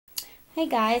Hey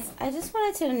guys, I just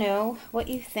wanted to know what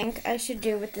you think I should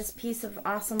do with this piece of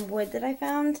awesome wood that I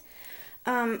found.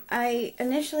 I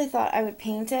initially thought I would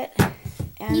paint it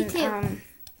and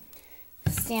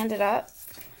stand it up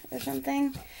or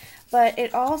something, but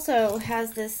it also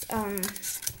has this,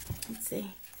 let's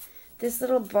see, this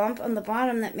little bump on the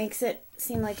bottom that makes it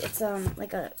seem like it's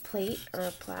like a plate or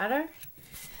a platter.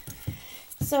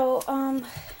 So, I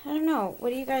don't know.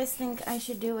 What do you guys think I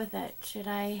should do with it? Should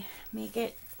I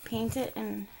paint it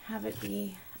and have it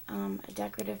be a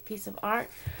decorative piece of art,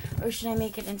 or should I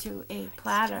make it into a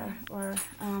platter or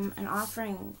an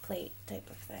offering plate type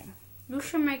of thing? You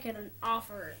should make it an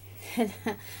offering.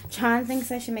 John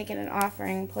thinks I should make it an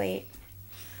offering plate.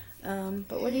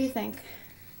 But what do you think?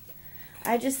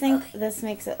 I just think this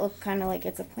makes it look kind of like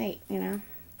it's a plate, you know?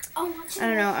 Oh, I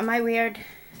don't know. Am I weird?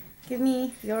 Give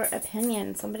me your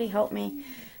opinion. Somebody help me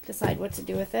decide what to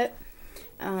do with it.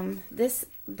 This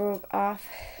broke off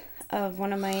of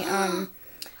one of my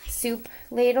soup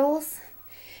ladles,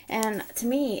 and to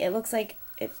me it looks like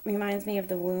it reminds me of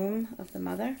the womb of the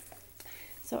mother,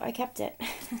 so I kept it.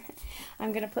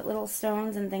 I'm gonna put little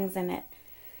stones and things in it,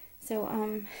 so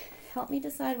help me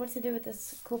decide what to do with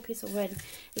this cool piece of wood.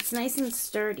 It's nice and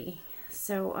sturdy,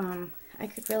 so I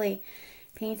could really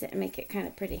paint it and make it kind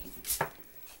of pretty.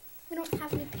 We don't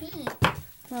have any paint.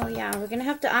 Well, yeah,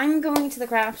 I'm going to the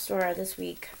craft store this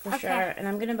week, for sure, and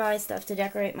I'm going to buy stuff to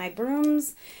decorate my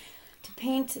brooms, to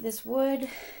paint this wood,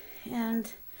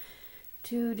 and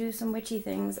to do some witchy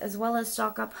things, as well as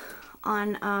stock up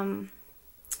on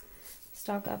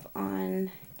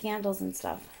candles and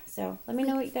stuff. So, let me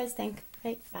know what you guys think.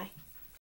 Okay, bye.